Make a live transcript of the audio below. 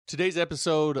Today's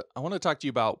episode, I want to talk to you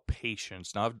about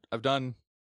patience. Now, I've done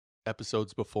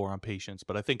episodes before on patience,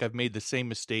 but I think I've made the same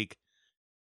mistake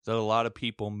that a lot of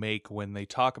people make when they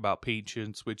talk about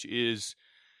patience, which is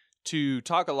to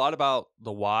talk a lot about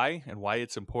the why and why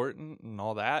it's important and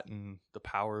all that, and the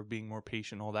power of being more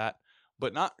patient, all that,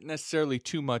 but not necessarily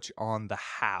too much on the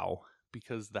how,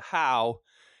 because the how,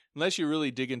 unless you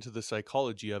really dig into the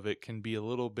psychology of it, can be a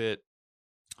little bit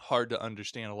hard to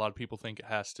understand. A lot of people think it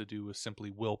has to do with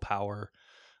simply willpower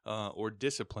or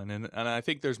discipline, and I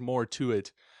think there's more to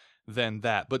it than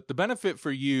that. But the benefit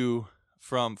for you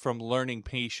from learning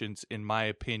patience, in my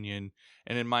opinion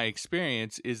and in my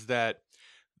experience, is that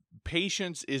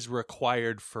patience is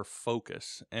required for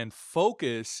focus, and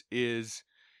focus is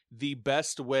the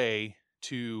best way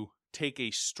to take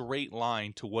a straight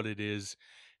line to what it is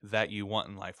that you want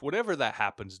in life, whatever that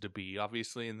happens to be.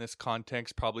 Obviously, in this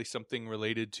context, probably something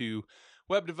related to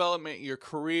web development, your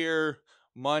career,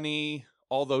 money,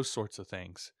 all those sorts of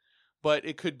things. But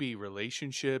it could be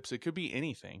relationships, it could be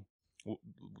anything.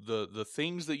 The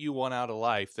things that you want out of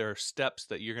life, there are steps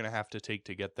that you're going to have to take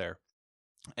to get there.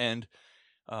 And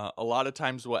a lot of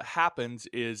times what happens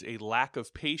is a lack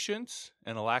of patience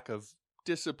and a lack of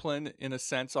discipline, in a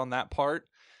sense, on that part,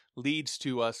 leads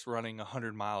to us running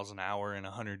 100 miles an hour in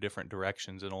 100 different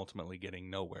directions and ultimately getting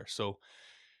nowhere. So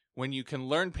when you can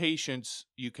learn patience,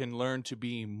 you can learn to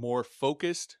be more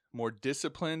focused, more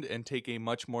disciplined, and take a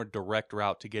much more direct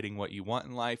route to getting what you want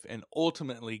in life and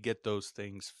ultimately get those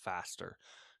things faster.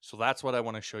 So that's what I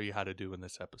want to show you how to do in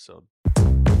this episode.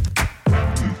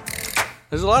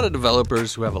 There's a lot of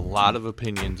developers who have a lot of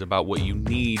opinions about what you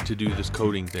need to do this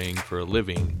coding thing for a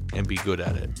living and be good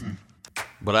at it.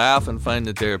 But I often find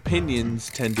that their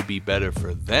opinions tend to be better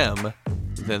for them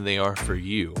than they are for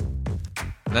you.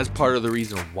 And that's part of the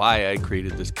reason why I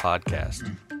created this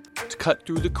podcast, to cut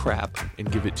through the crap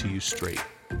and give it to you straight.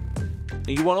 And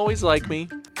you won't always like me,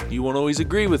 you won't always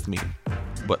agree with me,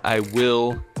 but I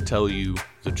will tell you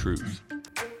the truth.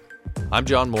 I'm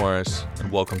John Morris,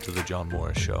 and welcome to the John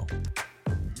Morris Show.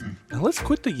 Now let's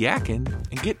quit the yakking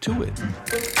and get to it.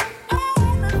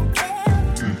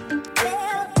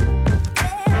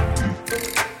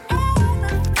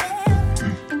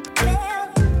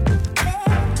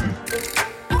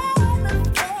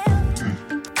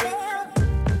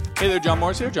 Hey there, John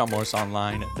Morris here,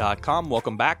 johnmorrisonline.com.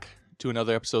 Welcome back to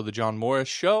another episode of the John Morris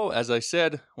Show. As I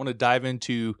said, I want to dive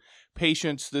into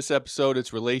patience this episode,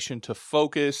 its relation to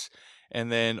focus,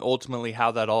 and then ultimately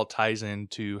how that all ties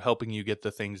into helping you get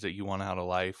the things that you want out of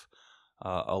life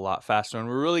a lot faster. And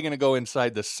we're really going to go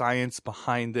inside the science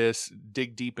behind this,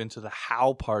 dig deep into the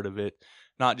how part of it,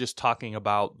 not just talking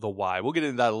about the why. We'll get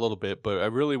into that a little bit, but I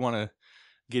really want to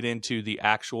get into the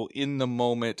actual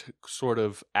in-the-moment sort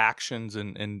of actions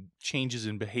and changes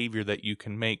in behavior that you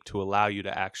can make to allow you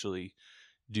to actually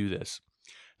do this.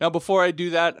 Now, before I do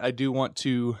that, I do want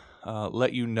to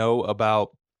let you know about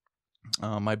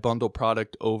my bundle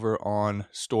product over on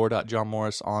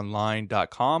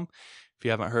store.johnmorrisonline.com. If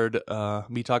you haven't heard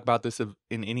me talk about this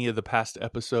in any of the past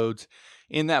episodes,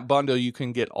 in that bundle, you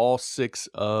can get all 6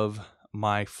 of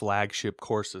my flagship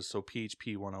courses. So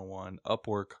PHP 101,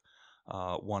 Upwork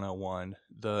 101,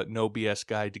 the No BS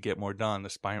Guide to Get More Done, the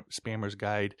Spammer's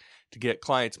Guide to Get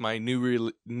Clients, my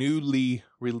newly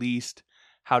released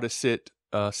How to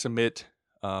Submit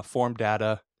form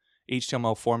data,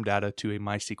 HTML form data to a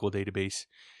MySQL database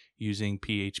using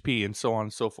PHP, and so on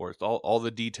and so forth. All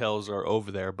the details are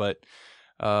over there, but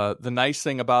the nice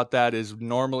thing about that is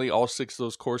normally all 6 of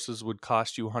those courses would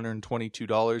cost you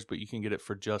 $122, but you can get it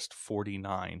for just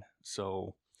 $49.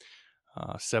 So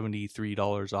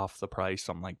 $73 off the price,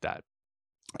 something like that.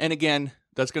 And again,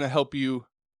 that's going to help you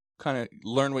kind of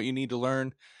learn what you need to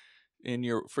learn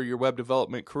for your web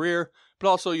development career, but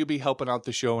also you'll be helping out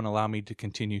the show and allow me to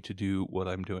continue to do what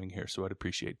I'm doing here. So I'd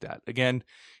appreciate that. Again,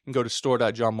 you can go to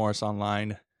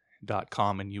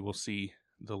store.johnmorrisonline.com and you will see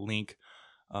the link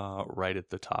right at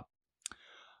the top.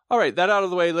 All right, that out of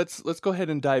the way, let's go ahead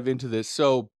and dive into this.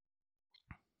 So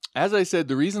as I said,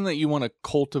 the reason that you want to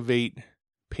cultivate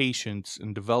patience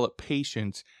and develop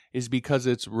patience is because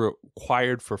it's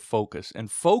required for focus.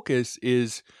 And focus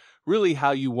is really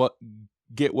how you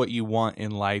get what you want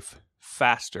in life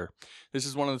faster. This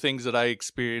is one of the things that I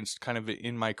experienced kind of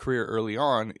in my career early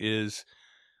on is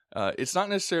it's not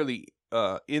necessarily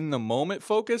in the moment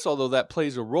focus, although that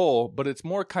plays a role, but it's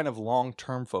more kind of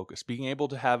long-term focus, being able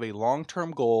to have a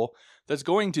long-term goal that's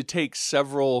going to take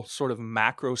several sort of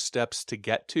macro steps to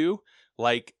get to,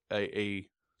 like a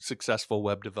successful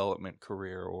web development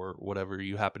career or whatever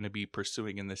you happen to be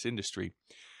pursuing in this industry.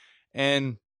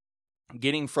 And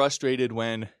getting frustrated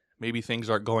when maybe things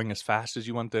aren't going as fast as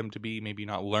you want them to be. Maybe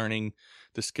you're not learning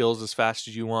the skills as fast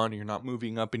as you want. Or you're not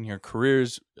moving up in your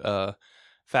careers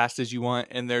fast as you want.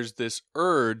 And there's this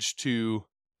urge to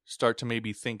start to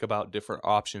maybe think about different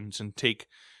options and take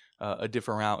a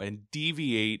different route and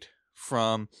deviate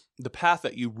from the path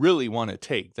that you really want to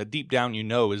take, that deep down you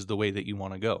know is the way that you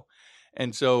want to go.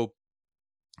 And so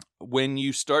when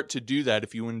you start to do that,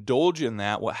 if you indulge in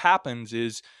that, what happens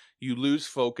is you lose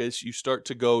focus, you start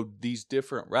to go these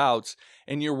different routes,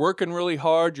 and you're working really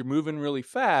hard, you're moving really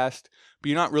fast, but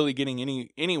you're not really getting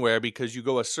anywhere because you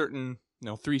go a certain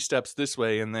 3 steps this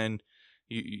way, and then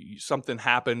something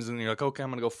happens and you're like, okay, I'm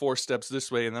going to go 4 steps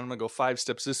this way, and then I'm going to go 5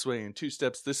 steps this way and 2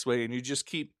 steps this way, and you just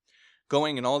keep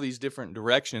going in all these different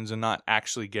directions and not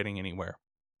actually getting anywhere.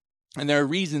 And there are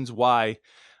reasons why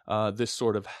this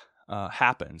sort of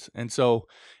happens. And so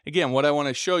again, what I want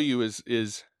to show you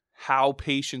is how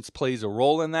patience plays a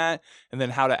role in that, and then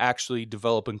how to actually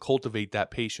develop and cultivate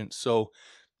that patience. So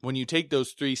when you take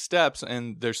those 3 steps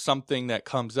and there's something that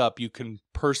comes up, you can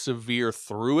persevere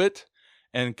through it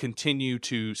and continue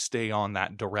to stay on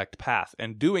that direct path.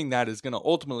 And doing that is going to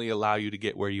ultimately allow you to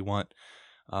get where you want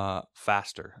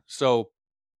faster. So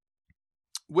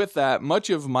with that, much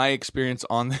of my experience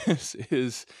on this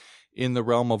is in the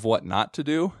realm of what not to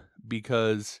do,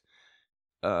 because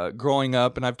growing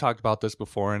up, and I've talked about this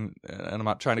before, and I'm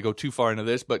not trying to go too far into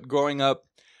this, but growing up,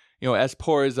 as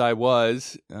poor as I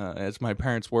was, as my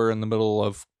parents were in the middle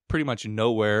of pretty much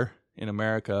nowhere in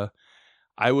America,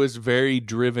 I was very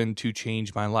driven to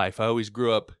change my life. I always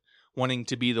grew up wanting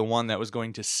to be the one that was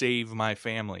going to save my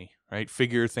family, right?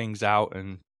 Figure things out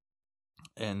and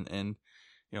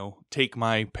take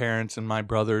my parents and my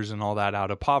brothers and all that out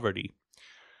of poverty.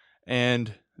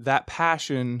 And that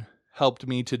passion helped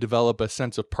me to develop a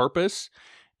sense of purpose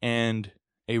and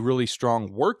a really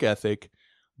strong work ethic,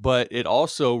 but it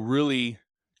also really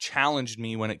challenged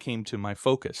me when it came to my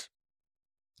focus.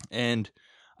 And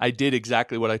I did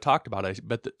exactly what I talked about. I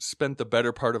spent the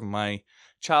better part of my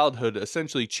childhood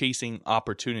essentially chasing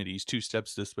opportunities, 2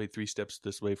 steps this way, 3 steps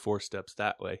this way, 4 steps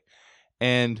that way.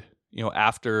 And,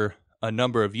 after a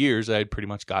number of years, I had pretty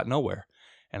much got nowhere.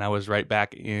 And I was right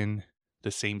back in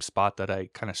the same spot that I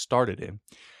kind of started in.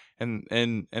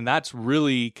 And that's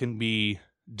really can be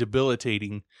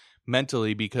debilitating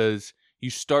mentally, because you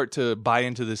start to buy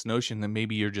into this notion that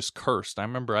maybe you're just cursed. I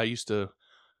remember I used to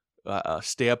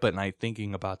stay up at night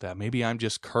thinking about that. Maybe I'm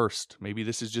just cursed. Maybe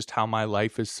this is just how my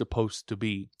life is supposed to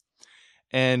be.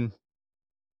 And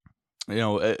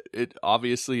it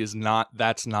obviously is not.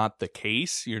 That's not the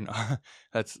case. You're not.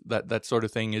 That sort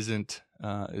of thing isn't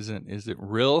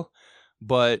real.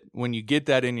 But when you get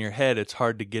that in your head, it's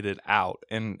hard to get it out.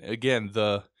 And again,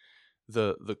 the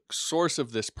source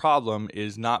of this problem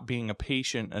is not being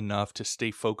patient enough to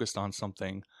stay focused on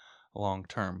something long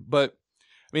term. But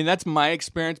I mean, that's my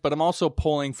experience, but I'm also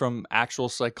pulling from actual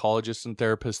psychologists and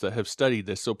therapists that have studied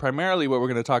this. So primarily what we're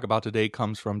going to talk about today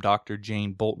comes from Dr.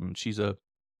 Jane Bolton. She's a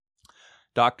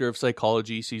doctor of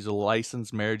psychology. She's a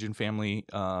licensed marriage and family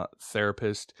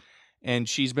therapist, and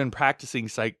she's been practicing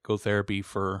psychotherapy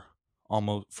for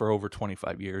over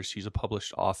 25 years. She's a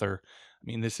published author. I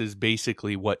mean, this is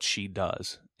basically what she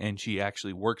does, and she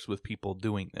actually works with people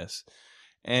doing this.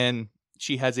 And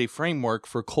she has a framework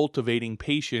for cultivating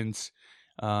patience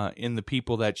in the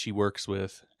people that she works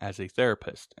with as a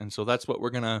therapist. And so that's what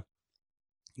we're going to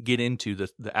get into.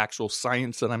 The actual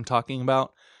science that I'm talking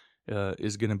about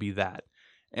is going to be that.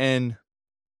 And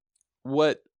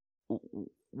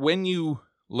when you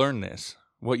learn this,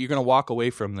 what you're going to walk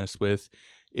away from this with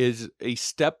is a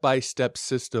step-by-step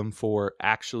system for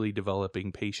actually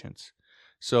developing patience.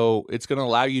 So it's going to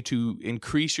allow you to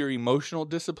increase your emotional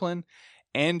discipline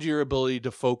and your ability to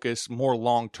focus more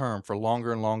long-term for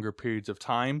longer and longer periods of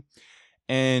time,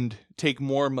 and take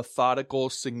more methodical,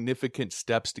 significant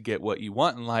steps to get what you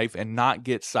want in life and not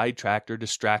get sidetracked or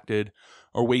distracted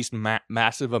or waste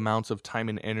massive amounts of time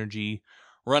and energy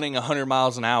running 100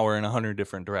 miles an hour in 100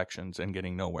 different directions and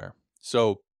getting nowhere.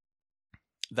 So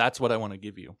that's what I want to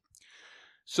give you.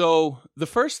 So the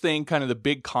first thing, kind of the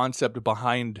big concept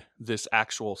behind this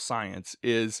actual science,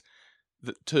 is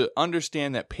to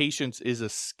understand that patience is a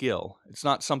skill. It's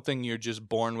not something you're just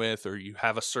born with, or you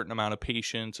have a certain amount of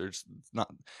patience, or it's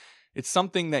not. It's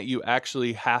something that you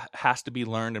actually has to be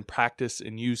learned and practiced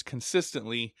and used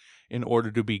consistently in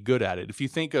order to be good at it. If you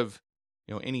think of,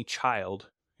 any child,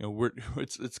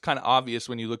 it's kind of obvious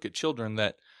when you look at children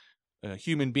that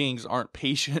human beings aren't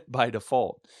patient by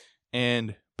default,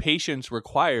 and patience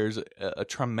requires a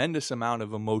tremendous amount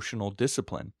of emotional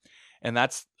discipline. And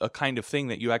that's a kind of thing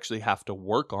that you actually have to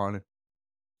work on.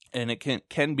 And it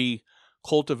can be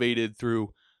cultivated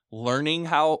through learning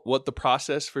what the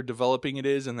process for developing it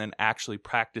is, and then actually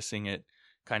practicing it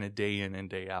kind of day in and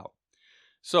day out.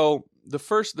 So the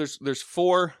first, there's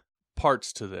 4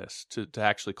 parts to this, to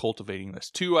actually cultivating this.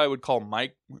 2 I would call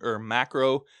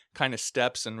macro kind of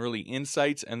steps and really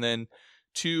insights, and then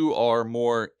 2 are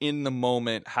more in the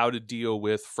moment, how to deal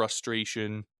with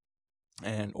frustration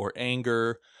or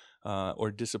anger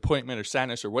or disappointment or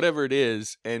sadness or whatever it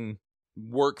is, and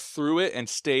work through it and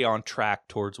stay on track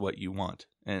towards what you want,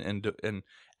 and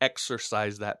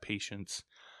exercise that patience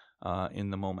in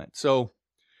the moment. So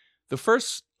the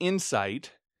first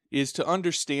insight is to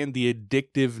understand the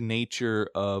addictive nature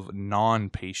of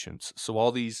non-patience. So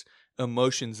all these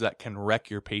emotions that can wreck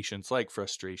your patience, like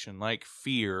frustration, like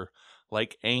fear,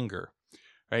 like anger,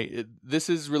 right? This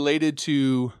is related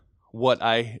to what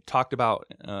I talked about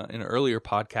in an earlier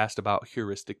podcast about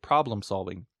heuristic problem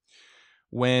solving.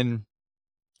 When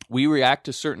we react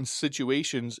to certain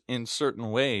situations in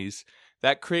certain ways,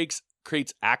 that creates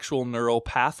actual neural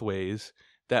pathways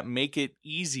that make it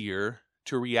easier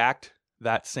to react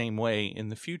that same way in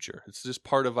the future. It's just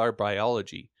part of our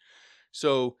biology.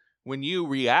 So when you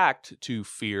react to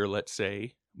fear, let's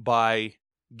say, by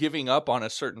giving up on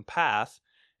a certain path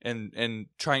and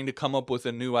trying to come up with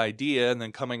a new idea, and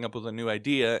then coming up with a new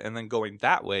idea and then going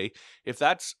that way, if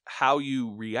that's how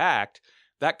you react,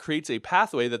 that creates a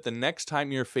pathway that the next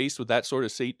time you're faced with that sort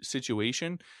of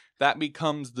situation, that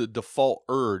becomes the default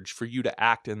urge for you to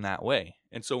act in that way.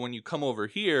 And so when you come over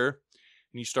here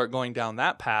and you start going down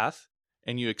that path,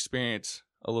 and you experience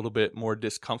a little bit more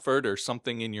discomfort or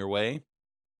something in your way,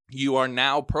 you are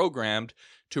now programmed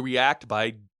to react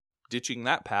by ditching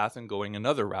that path and going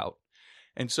another route.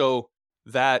 And so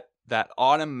that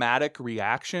automatic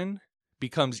reaction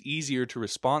becomes easier to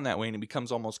respond that way, and it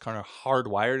becomes almost kind of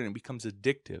hardwired, and it becomes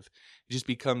addictive. It just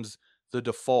becomes the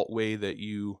default way that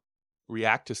you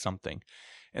react to something.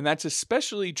 And that's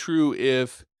especially true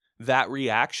if that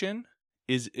reaction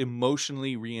is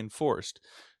emotionally reinforced.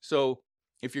 So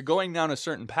if you're going down a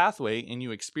certain pathway and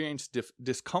you experience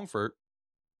discomfort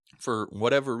for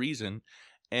whatever reason,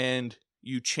 and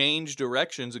you change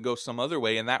directions and go some other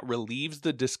way, and that relieves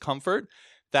the discomfort,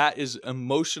 that is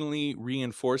emotionally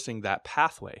reinforcing that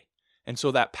pathway. And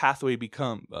so that pathway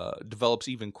develops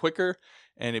even quicker,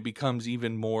 and it becomes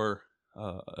even more,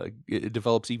 it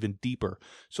develops even deeper.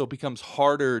 So it becomes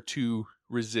harder to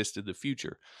resist in the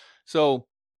future. So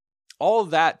all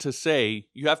of that to say,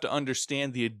 you have to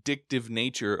understand the addictive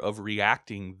nature of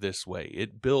reacting this way.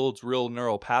 It builds real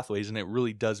neural pathways, and it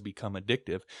really does become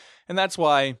addictive. And that's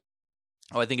why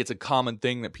I think it's a common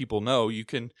thing that people know. You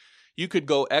could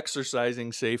go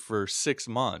exercising, say, for 6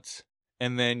 months,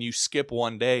 and then you skip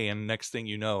one day, and next thing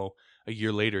you know, a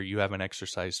year later, you haven't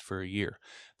exercised for a year.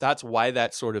 That's why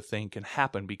that sort of thing can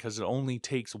happen, because it only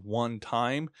takes one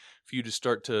time for you to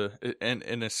start to,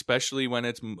 and especially when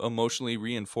it's emotionally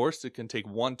reinforced, it can take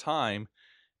one time,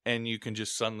 and you can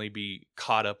just suddenly be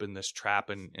caught up in this trap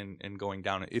and going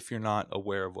down it if you're not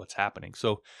aware of what's happening.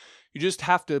 So you just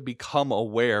have to become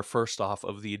aware, first off,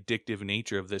 of the addictive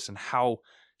nature of this and how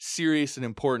serious and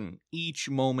important each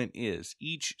moment is.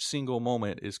 Each single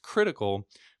moment is critical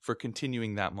for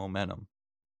continuing that momentum.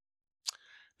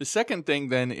 The second thing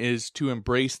then is to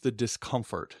embrace the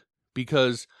discomfort,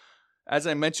 because as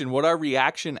I mentioned, what our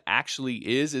reaction actually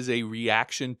is a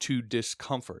reaction to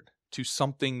discomfort, to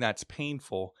something that's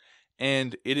painful.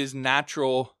 And it is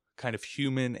natural, kind of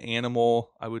human,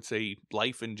 animal, I would say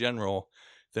life in general.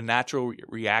 The natural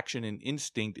reaction and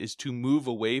instinct is to move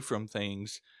away from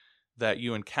things that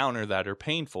you encounter that are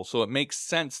painful. So it makes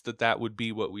sense that that would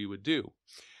be what we would do.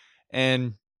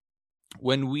 And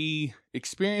when we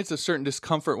experience a certain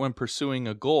discomfort when pursuing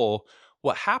a goal,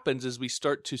 what happens is we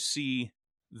start to see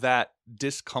that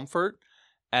discomfort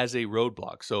as a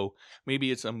roadblock. So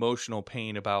maybe it's emotional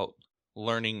pain about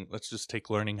learning, let's just take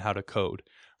learning how to code,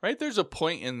 right? There's a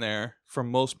point in there for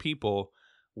most people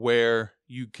where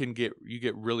you get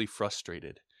really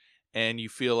frustrated and you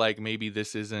feel like maybe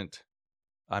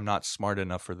I'm not smart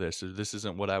enough for this, or this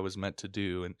isn't what I was meant to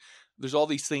do. And there's all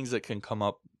these things that can come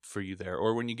up for you there.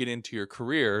 Or when you get into your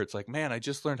career, it's like, man, I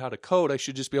just learned how to code. I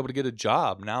should just be able to get a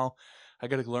job. Now I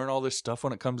got to learn all this stuff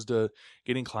when it comes to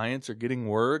getting clients or getting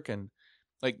work. And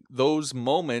like those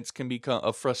moments can become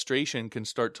of frustration, can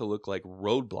start to look like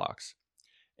roadblocks.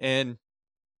 And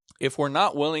if we're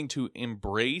not willing to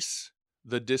embrace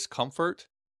the discomfort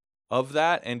of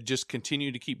that and just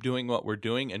continue to keep doing what we're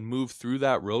doing and move through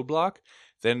that roadblock,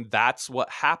 then that's what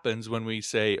happens when we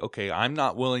say, okay, I'm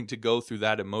not willing to go through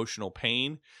that emotional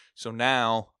pain. So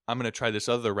now I'm going to try this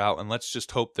other route, and let's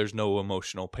just hope there's no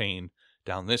emotional pain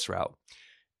down this route.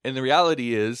 And the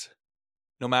reality is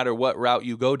no matter what route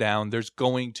you go down, there's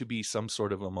going to be some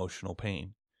sort of emotional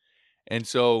pain. And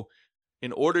so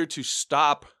in order to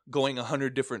stop going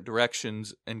 100 different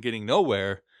directions and getting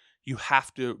nowhere, you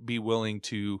have to be willing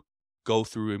to go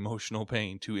through emotional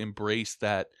pain, to embrace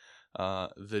that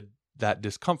that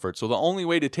discomfort. So the only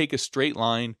way to take a straight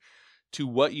line to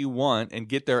what you want and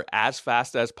get there as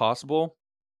fast as possible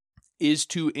is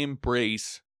to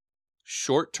embrace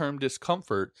short-term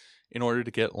discomfort in order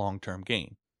to get long-term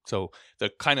gain. So the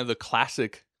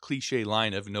classic cliche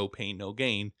line of no pain, no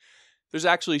gain, there's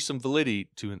actually some validity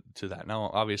to that. Now,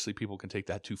 obviously people can take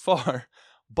that too far,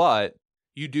 but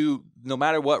you do, no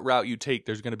matter what route you take,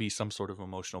 there's going to be some sort of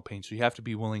emotional pain. So you have to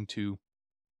be willing to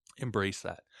embrace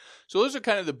that. So those are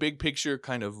kind of the big picture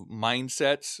kind of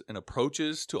mindsets and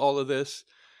approaches to all of this.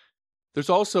 There's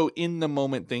also in the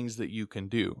moment things that you can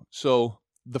do. So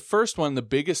the first one, the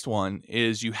biggest one,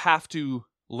 is you have to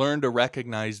learn to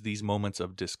recognize these moments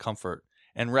of discomfort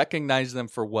and recognize them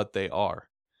for what they are.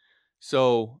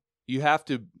 So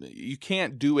you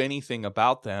can't do anything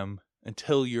about them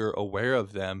until you're aware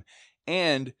of them.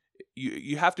 And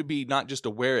you have to be not just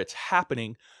aware it's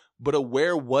happening, but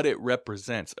aware what it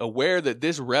represents. Aware that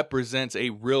this represents a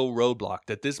real roadblock,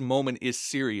 that this moment is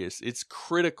serious, it's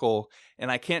critical,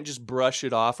 and I can't just brush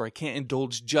it off, or I can't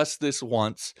indulge just this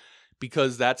once,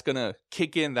 because that's going to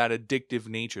kick in that addictive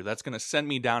nature. That's going to start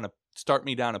me down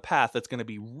a path that's going to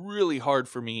be really hard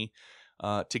for me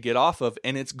to get off of,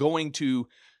 and it's going to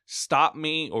stop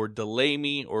me or delay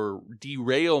me or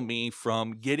derail me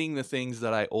from getting the things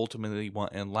that I ultimately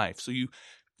want in life. So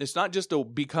it's not just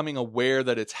becoming aware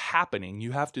that it's happening.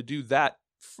 You have to do that.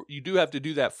 You do have to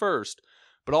do that first,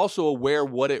 but also aware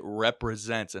what it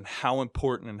represents and how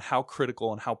important and how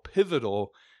critical and how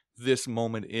pivotal this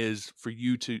moment is for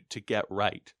you to get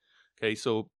right. Okay,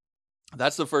 so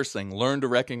that's the first thing. Learn to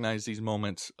recognize these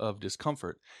moments of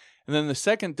discomfort. And then the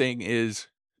second thing is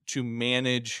to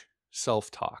manage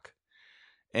self-talk.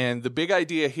 And the big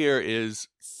idea here is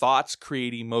thoughts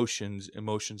create emotions.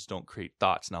 Emotions don't create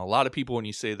thoughts. Now, a lot of people, when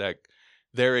you say that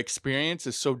their experience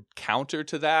is so counter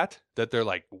to that they're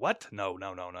like, what? No.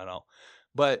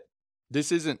 But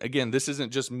this isn't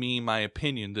just me, my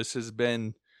opinion. This has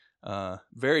been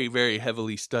very, very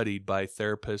heavily studied by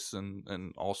therapists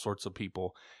and all sorts of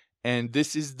people. And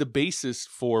this is the basis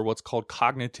for what's called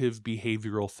cognitive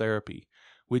behavioral therapy,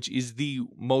 which is the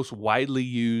most widely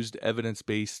used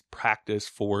evidence-based practice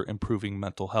for improving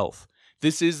mental health.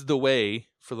 This is the way,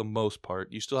 for the most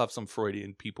part. You still have some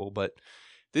Freudian people, but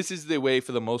this is the way,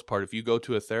 for the most part, if you go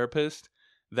to a therapist,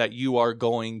 that you are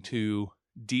going to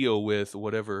deal with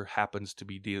whatever happens to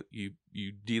be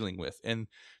you dealing with. And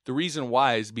the reason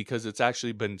why is because it's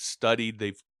actually been studied.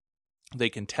 They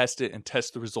can test it and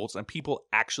test the results, and people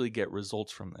actually get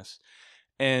results from this.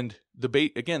 And the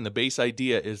base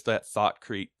idea is that thoughts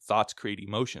create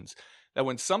emotions. That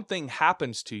when something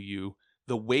happens to you,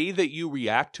 the way that you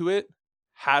react to it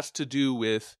has to do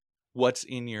with what's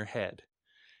in your head.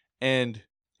 And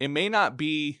it may not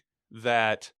be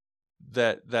that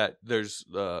there's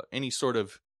any sort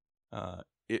of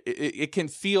it can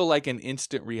feel like an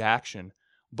instant reaction,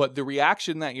 but the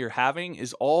reaction that you're having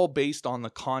is all based on the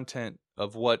content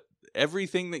of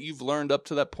everything that you've learned up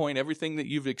to that point, everything that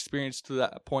you've experienced to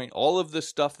that point, all of the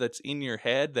stuff that's in your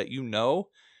head that you know,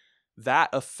 that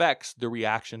affects the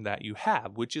reaction that you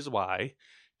have, which is why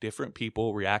different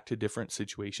people react to different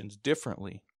situations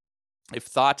differently. If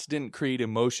thoughts didn't create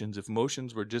emotions, if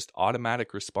emotions were just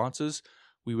automatic responses,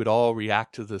 we would all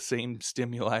react to the same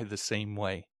stimuli the same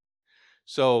way.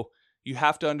 So you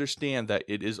have to understand that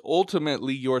it is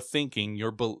ultimately your thinking,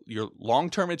 your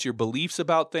long-term, it's your beliefs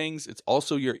about things. It's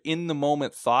also your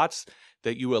in-the-moment thoughts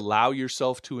that you allow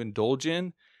yourself to indulge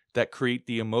in that create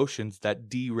the emotions that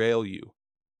derail you.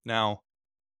 Now,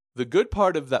 the good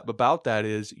part about that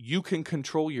is you can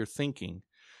control your thinking.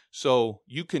 So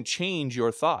you can change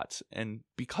your thoughts. And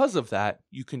because of that,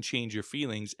 you can change your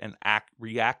feelings and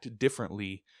react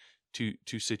differently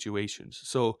to situations.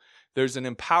 So there's an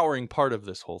empowering part of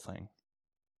this whole thing.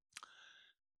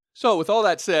 So with all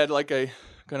that said, like I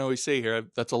can always say here,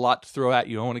 that's a lot to throw at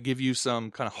you. I want to give you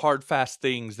some kind of hard, fast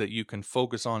things that you can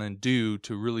focus on and do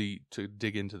to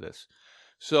dig into this.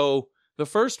 So the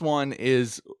first one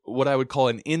is what I would call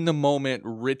an in-the-moment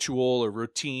ritual or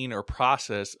routine or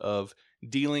process of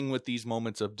dealing with these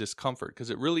moments of discomfort, because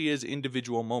it really is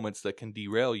individual moments that can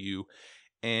derail you.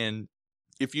 And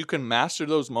if you can master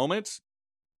those moments,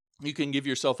 you can give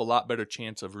yourself a lot better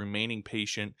chance of remaining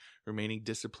patient, remaining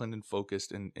disciplined and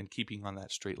focused, and keeping on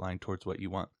that straight line towards what you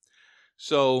want.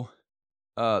 So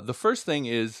the first thing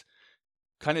is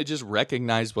kind of just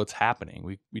recognize what's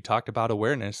happening. We talked about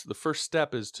awareness. The first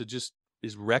step is to just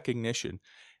recognition.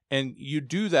 And you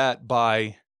do that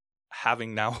by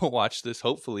having now watched this,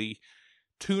 hopefully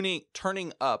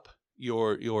turning up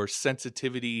your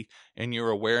sensitivity and your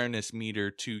awareness meter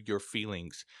to your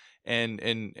feelings, and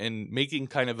making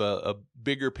kind of a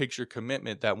bigger picture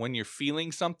commitment that when you're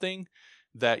feeling something,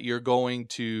 that you're going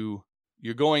to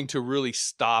really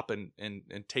stop and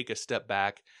take a step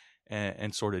back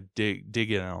and sort of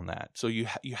dig in on that. So you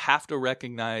have to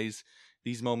recognize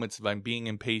these moments of, I'm being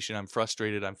impatient, I'm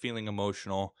frustrated, I'm feeling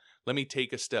emotional. Let me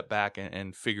take a step back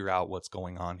and figure out what's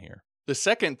going on here. The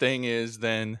second thing is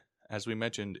then, as we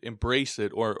mentioned, embrace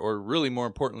it, or really more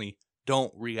importantly,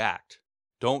 don't react.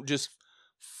 Don't just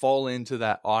fall into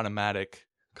that automatic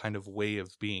kind of way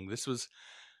of being.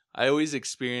 I always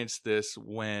experienced this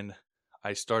when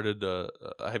I started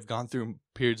I've gone through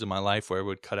periods of my life where I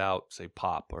would cut out, say,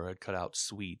 pop, or I'd cut out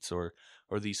sweets, or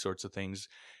these sorts of things.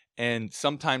 And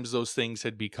sometimes those things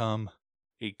had become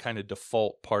a kind of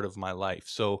default part of my life.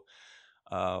 So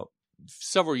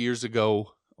several years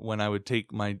ago, when I would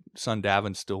take my son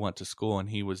Davin, still went to school, and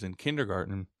he was in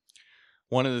kindergarten,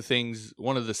 one of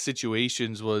the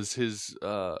situations was his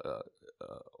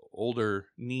older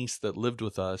niece that lived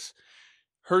with us.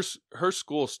 Her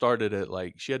school started at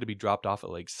she had to be dropped off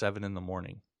at 7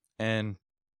 a.m. And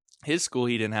his school,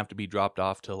 he didn't have to be dropped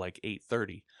off till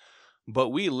 8:30. But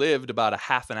we lived about a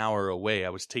half an hour away. I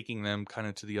was taking them kind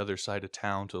of to the other side of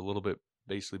town to a little bit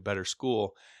basically better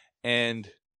school. And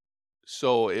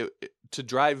so to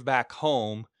drive back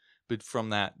home, but from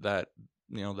that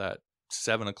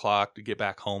 7 o'clock, to get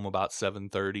back home about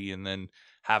 7:30, and then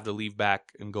have to leave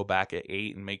back and go back at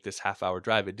 8 and make this half-hour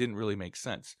drive, it didn't really make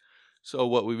sense. So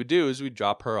what we would do is we'd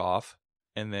drop her off,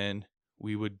 and then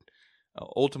we would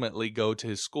ultimately go to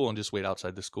his school and just wait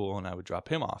outside the school, and I would drop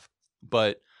him off.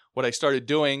 But what I started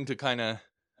doing to kind of,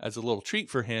 as a little treat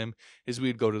for him, is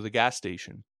we'd go to the gas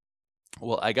station.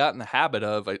 Well, I got in the habit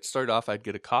of, I'd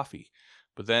get a coffee,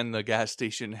 but then the gas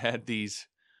station had these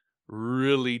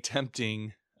really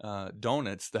tempting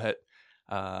donuts that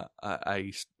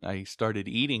I started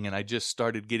eating, and I just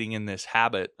started getting in this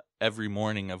habit every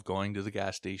morning of going to the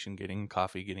gas station, getting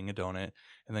coffee, getting a donut,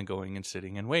 and then going and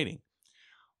sitting and waiting.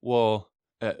 Well,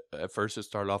 at first it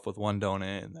started off with one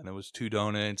donut, and then it was 2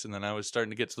 donuts, and then I was starting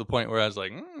to get to the point where I was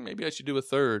like, maybe I should do a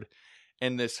third.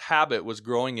 And this habit was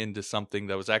growing into something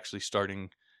that was actually starting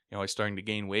to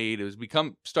gain weight. It was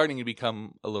starting to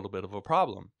become a little bit of a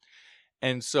problem.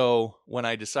 And so when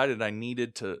I decided I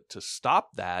needed to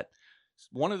stop that,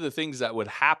 one of the things that would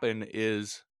happen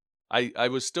is I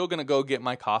was still going to go get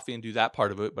my coffee and do that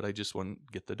part of it, but I just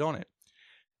wouldn't get the donut.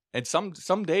 And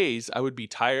some days I would be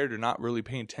tired or not really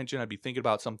paying attention. I'd be thinking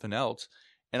about something else.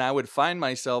 And I would find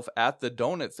myself at the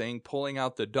donut thing, pulling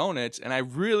out the donuts. And I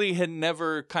really had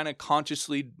never kind of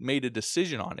consciously made a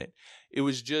decision on it. It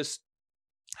was just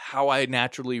how I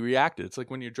naturally reacted. It's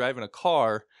like when you're driving a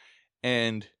car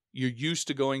and you're used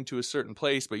to going to a certain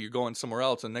place, but you're going somewhere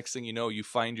else. And next thing you know, you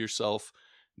find yourself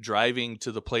driving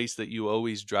to the place that you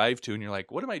always drive to. And you're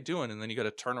like, what am I doing? And then you got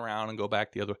to turn around and go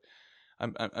back the other way.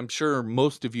 I'm sure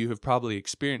most of you have probably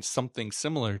experienced something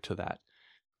similar to that.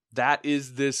 That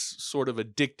is this sort of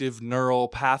addictive neural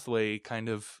pathway kind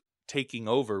of taking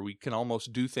over. We can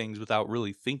almost do things without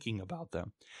really thinking about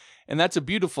them. And that's a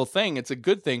beautiful thing. It's a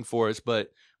good thing for us.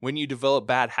 But when you develop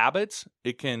bad habits,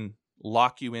 it can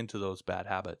lock you into those bad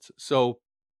habits. So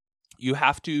you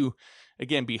have to,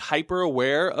 again, be hyper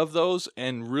aware of those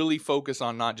and really focus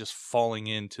on not just falling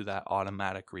into that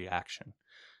automatic reaction.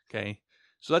 Okay.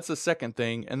 So that's the second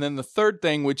thing. And then the third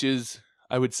thing, which is,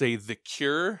 I would say, the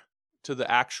cure to the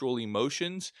actual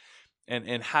emotions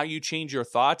and how you change your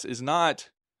thoughts, is not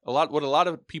what a lot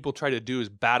of people try to do is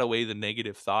bat away the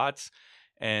negative thoughts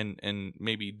and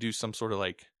maybe do some sort of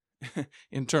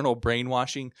internal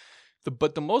brainwashing.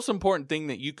 But the most important thing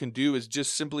that you can do is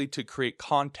just simply to create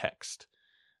context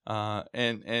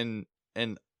and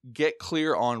get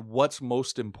clear on what's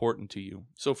most important to you.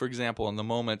 So for example, in the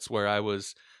moments where I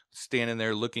was standing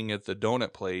there looking at the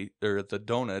donut plate or at the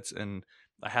donuts, and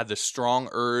I had this strong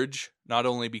urge, not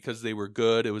only because they were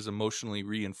good, it was emotionally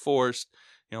reinforced,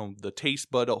 the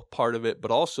taste bud part of it, but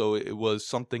also it was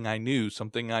something I knew,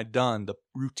 something I'd done. The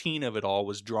routine of it all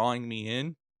was drawing me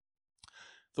in.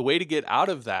 The way to get out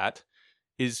of that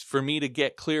is for me to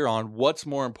get clear on what's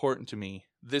more important to me,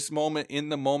 this moment, in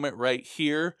the moment right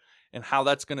here, and how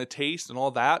that's going to taste and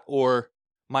all that, or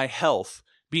my health,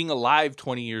 being alive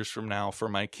 20 years from now for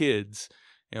my kids,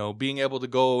 being able to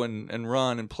go and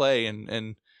run and play,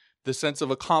 and the sense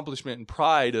of accomplishment and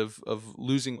pride of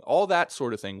losing, all that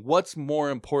sort of thing. What's more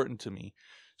important to me?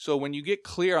 So when you get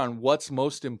clear on what's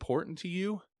most important to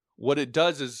you, what it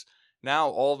does is now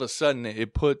all of a sudden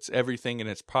it puts everything in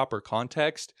its proper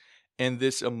context. And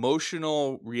this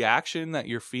emotional reaction that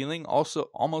you're feeling also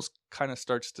almost kind of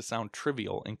starts to sound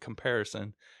trivial in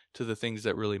comparison to the things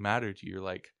that really matter to you. You're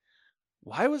like,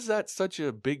 why was that such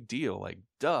a big deal? Like,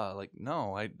 duh, like,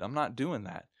 no, I'm not doing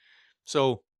that.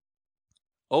 So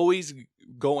always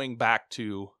going back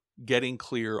to getting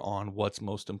clear on what's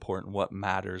most important, what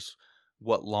matters,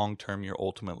 what long-term you're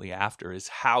ultimately after is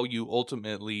how you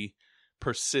ultimately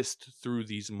persist through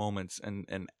these moments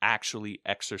and actually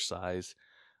exercise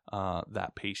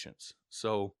that patience.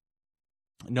 So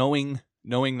knowing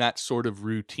that sort of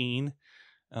routine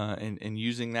and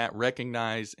using that,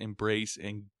 recognize, embrace,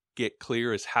 and get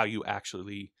clear is how you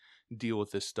actually deal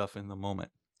with this stuff in the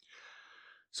moment.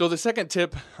 So the second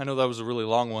tip, I know that was a really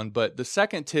long one, but the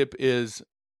second tip is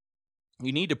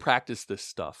you need to practice this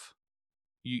stuff.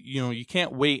 You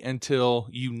can't wait until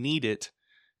you need it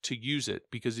to use it,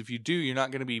 because if you do, you're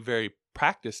not going to be very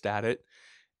practiced at it.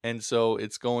 And so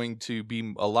it's going to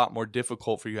be a lot more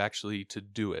difficult for you actually to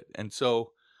do it. And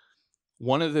so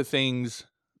one of the things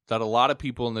that a lot of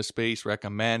people in this space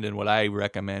recommend, and what I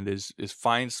recommend, is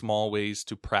find small ways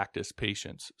to practice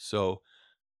patience. So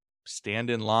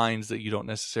stand in lines that you don't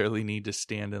necessarily need to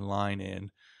stand in line in.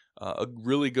 A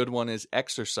really good one is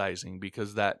exercising,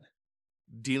 because that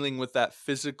dealing with that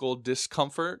physical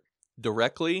discomfort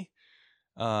directly,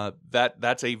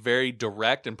 that's a very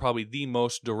direct and probably the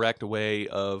most direct way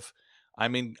of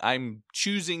I'm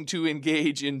choosing to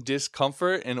engage in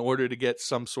discomfort in order to get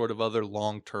some sort of other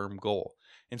long-term goal.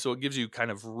 And so it gives you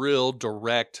kind of real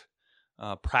direct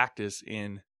practice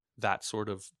in that sort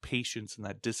of patience and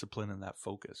that discipline and that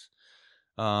focus.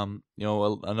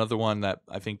 Another one that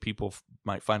I think people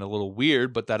might find a little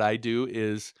weird, but that I do,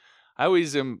 is I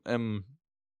always am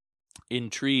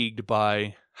intrigued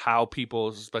by how people,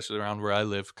 especially around where I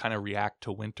live, kind of react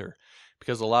to winter.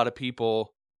 Because a lot of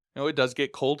people, it does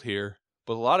get cold here,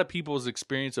 but a lot of people's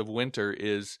experience of winter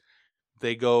is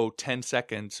they go 10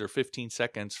 seconds or 15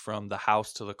 seconds from the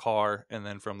house to the car, and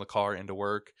then from the car into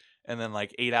work, and then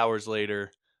like 8 hours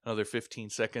later, another 15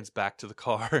 seconds back to the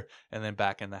car, and then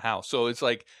back in the house. So it's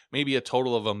like maybe a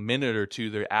total of a minute or two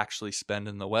they actually spend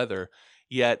in the weather.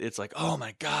 Yet it's like, oh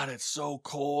my God, it's so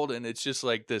cold. And it's just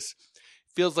like this,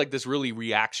 feels like this really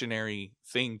reactionary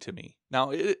thing to me.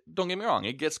 Now, don't get me wrong,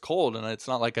 it gets cold, and it's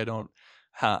not like I don't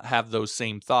have those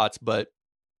same thoughts, but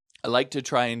I like to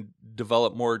try and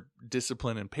develop more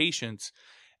discipline and patience.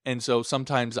 And so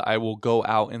sometimes I will go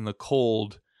out in the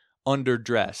cold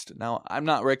underdressed. Now, I'm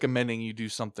not recommending you do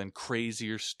something crazy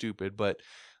or stupid, but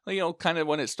kind of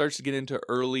when it starts to get into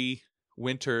early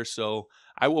winter, so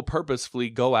I will purposefully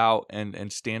go out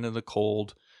and stand in the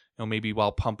cold, maybe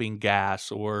while pumping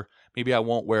gas, or maybe I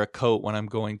won't wear a coat when I'm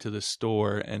going to the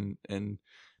store, and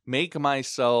make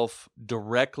myself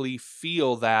directly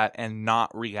feel that and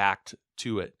not react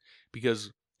to it.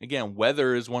 Because again,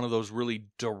 weather is one of those really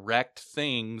direct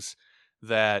things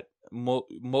that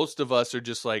most of us are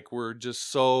just like, we're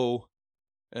just so,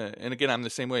 and again, I'm the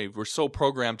same way. We're so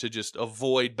programmed to just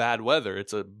avoid bad weather.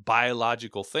 It's a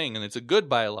biological thing, and it's a good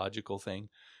biological thing.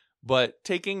 But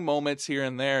taking moments here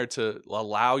and there to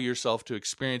allow yourself to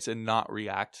experience and not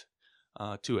react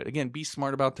to it. Again, be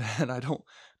smart about that.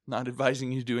 Not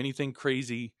advising you to do anything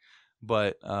crazy,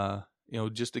 but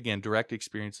just again, direct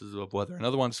experiences of weather.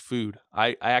 Another one's food.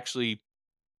 I actually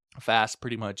fast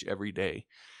pretty much every day.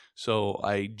 So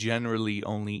I generally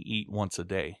only eat once a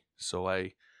day. So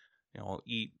I'll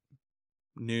eat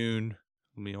noon,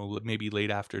 maybe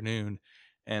late afternoon,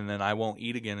 and then I won't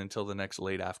eat again until the next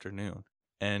late afternoon.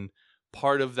 And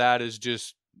part of that is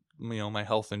just, my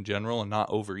health in general and not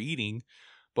overeating.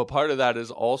 But part of that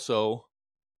is also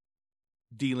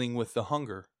dealing with the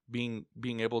hunger, being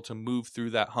able to move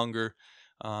through that hunger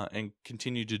and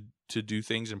continue to do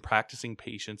things, and practicing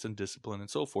patience and discipline and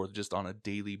so forth just on a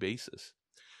daily basis.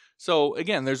 So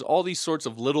again, there's all these sorts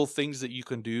of little things that you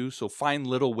can do. So find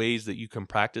little ways that you can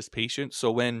practice patience.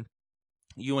 So when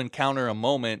you encounter a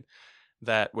moment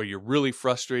where you're really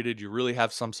frustrated, you really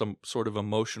have some sort of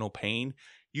emotional pain,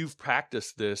 you've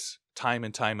practiced this time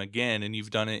and time again, and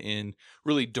you've done it in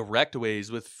really direct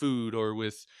ways with food or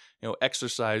with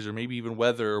exercise or maybe even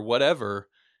weather or whatever,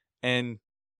 and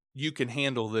you can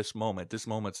handle this moment. This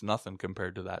moment's nothing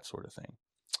compared to that sort of thing.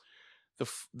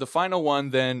 The final one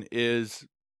then is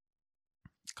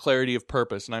clarity of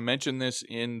purpose, and I mentioned this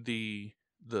in the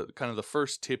kind of the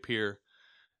first tip here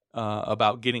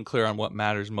about getting clear on what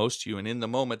matters most to you, and in the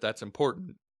moment that's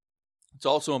important. It's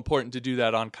also important to do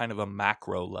that on kind of a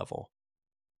macro level.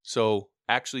 So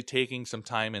actually taking some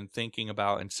time and thinking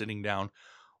about and sitting down,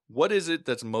 what is it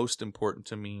that's most important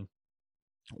to me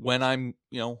when I'm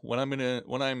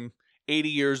 80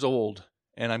 years old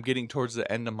and I'm getting towards the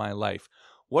end of my life,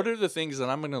 what are the things that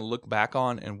I'm going to look back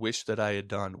on and wish that I had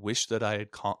done, wish that I had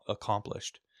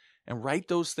accomplished? And write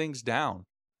those things down.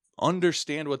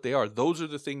 Understand what they are. Those are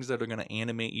the things that are going to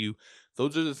animate you.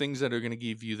 Those are the things that are going to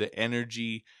give you the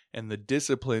energy and the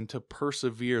discipline to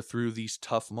persevere through these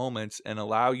tough moments and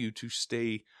allow you to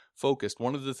stay focused.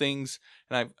 One of the things,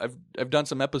 and I've done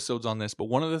some episodes on this, but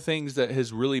one of the things that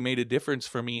has really made a difference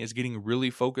for me is getting really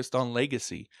focused on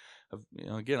legacy.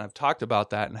 Again, I've talked about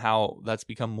that and how that's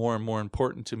become more and more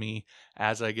important to me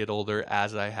as I get older,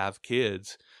 as I have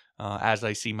kids, as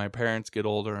I see my parents get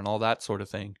older and all that sort of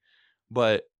thing.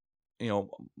 But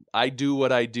I do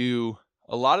what I do.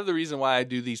 A lot of the reason why I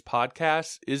do these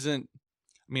podcasts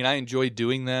I enjoy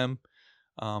doing them,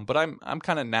 but I'm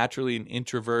kind of naturally an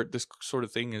introvert. This sort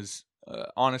of thing is,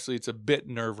 honestly, it's a bit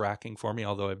nerve-wracking for me,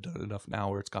 although I've done enough now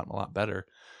where it's gotten a lot better.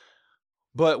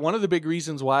 But one of the big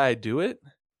reasons why I do it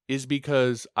is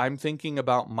because I'm thinking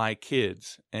about my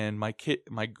kids and my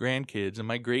grandkids and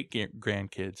my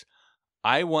great-grandkids.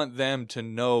 I want them to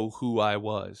know who I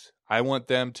was. I want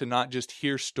them to not just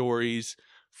hear stories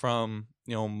from,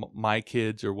 my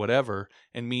kids or whatever,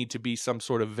 and me to be some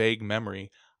sort of vague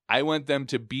memory. I want them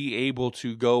to be able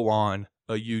to go on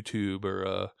a YouTube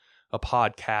or a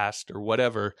podcast or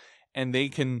whatever, and they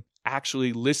can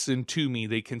actually listen to me.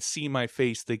 They can see my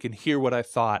face. They can hear what I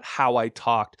thought, how I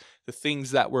talked, the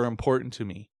things that were important to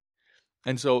me.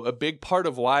 And so a big part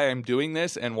of why I'm doing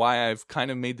this and why I've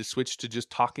kind of made the switch to just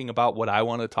talking about what I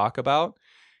want to talk about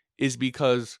is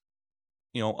because,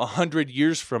 100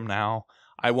 years from now,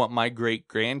 I want my great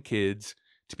grandkids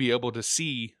to be able to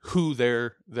see who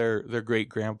their great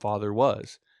grandfather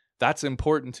was. That's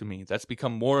important to me. That's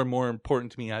become more and more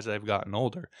important to me as I've gotten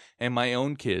older, and my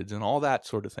own kids and all that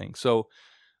sort of thing. So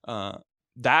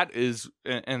that is,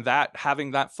 and that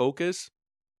having that focus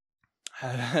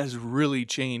has really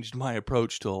changed my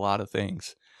approach to a lot of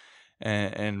things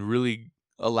and really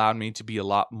allowed me to be a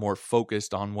lot more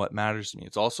focused on what matters to me.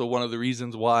 It's also one of the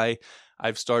reasons why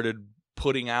I've started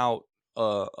putting out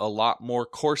a lot more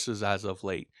courses as of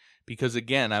late, because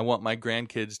again, I want my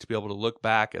grandkids to be able to look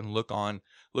back and look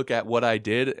at what I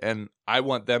did, and I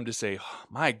want them to say, oh,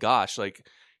 my gosh, like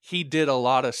he did a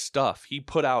lot of stuff. He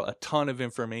put out a ton of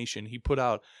information.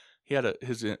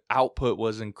 His output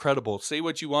was incredible. Say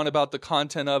what you want about the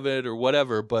content of it or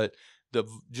whatever, but the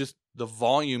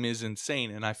volume is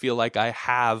insane. And I feel like I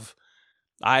have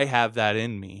that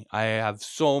in me. I have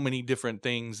so many different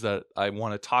things that I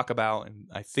want to talk about and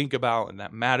I think about and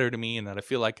that matter to me and that I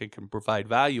feel like I can provide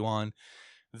value on,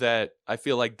 that I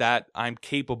feel like that I'm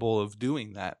capable of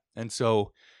doing that. And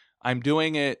so I'm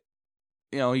doing it.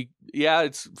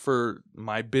 It's for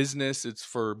my business. It's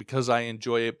because I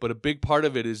enjoy it. But a big part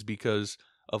of it is because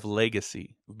of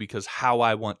legacy, because how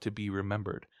I want to be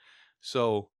remembered.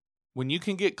 So when you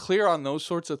can get clear on those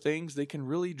sorts of things, they can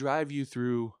really drive you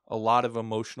through a lot of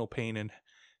emotional pain and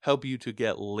help you to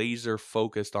get laser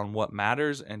focused on what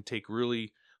matters and take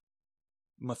really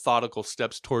methodical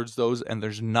steps towards those. And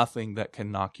there's nothing that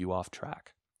can knock you off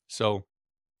track. So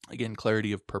again,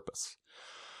 clarity of purpose.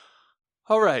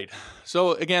 All right.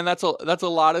 So again, that's a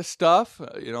lot of stuff.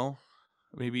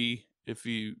 Maybe if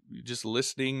you just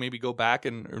listening, maybe go back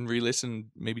and re-listen,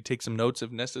 maybe take some notes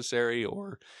if necessary,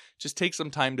 or just take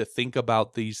some time to think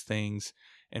about these things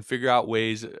and figure out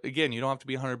ways. Again, you don't have to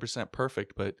be 100%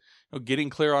 perfect, but getting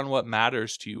clear on what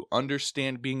matters to you,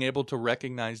 being able to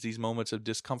recognize these moments of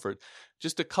discomfort.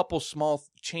 Just a couple small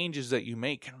changes that you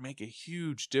make can make a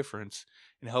huge difference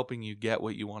in helping you get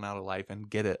what you want out of life and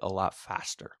get it a lot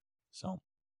faster. So,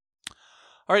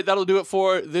 all right, that'll do it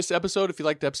for this episode. If you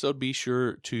liked the episode, be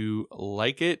sure to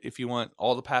like it. If you want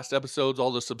all the past episodes,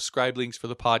 all the subscribe links for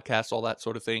the podcast, all that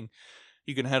sort of thing,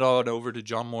 you can head on over to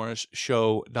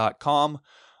johnmorrisshow.com.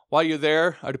 While you're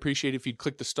there, I'd appreciate if you'd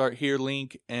click the Start Here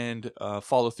link and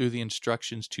follow through the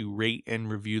instructions to rate and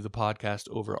review the podcast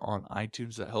over on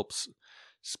iTunes. That helps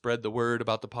spread the word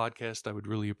about the podcast. I would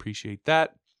really appreciate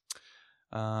that.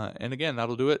 And again,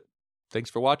 that'll do it. Thanks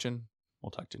for watching.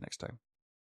 We'll talk to you next time.